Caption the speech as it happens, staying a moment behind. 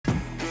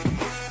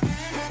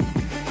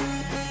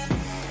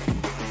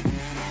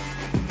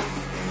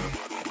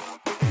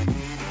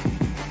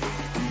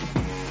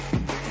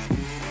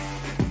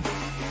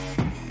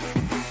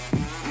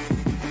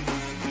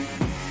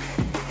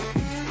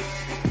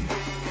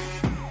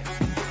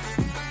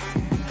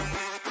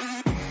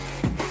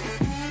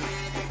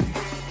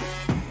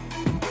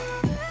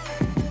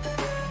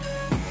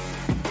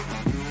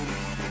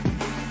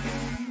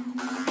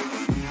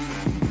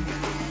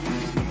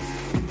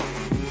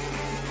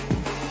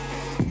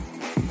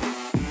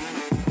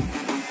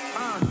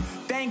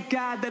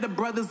God that the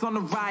brothers on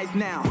the rise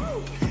now.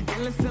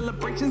 Endless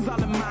celebrations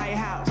all in my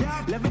house.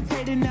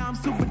 Levitating now, I'm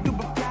super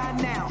duper fly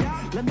now.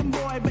 London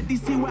boy, but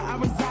DC where I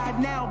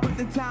reside now. Put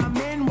the time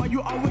in while you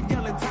always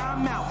yelling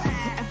time out.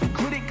 If you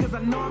quit it, cause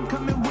I know I'm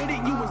coming with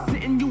it. You were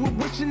sitting, you were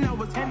wishing I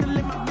was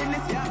handling my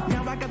business.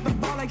 Now I got the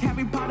ball like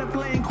Harry Potter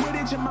playing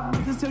Quidditch. And my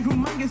business so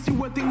humongous, you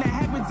would think that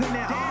happens in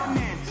there. Damn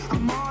man,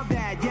 I'm all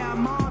that, yeah,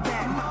 I'm all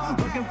that.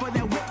 Looking for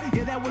that whip,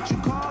 yeah, that what you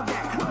call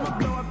that. I'ma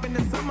blow up in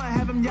the summer,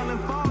 have him yelling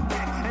fall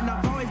back. And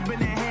I've always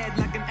been ahead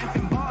like an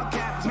effing ball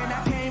cap. Man,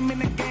 I came in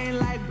the game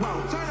like, whoa.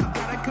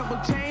 Got a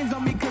couple chains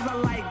on me cause I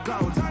like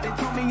gold. They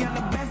told me I'm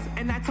the best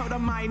and I told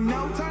them I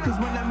know. Cause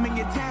when I'm in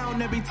your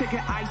town, every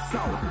ticket I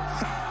sold.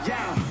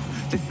 Yeah,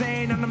 they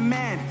saying I'm the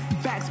man.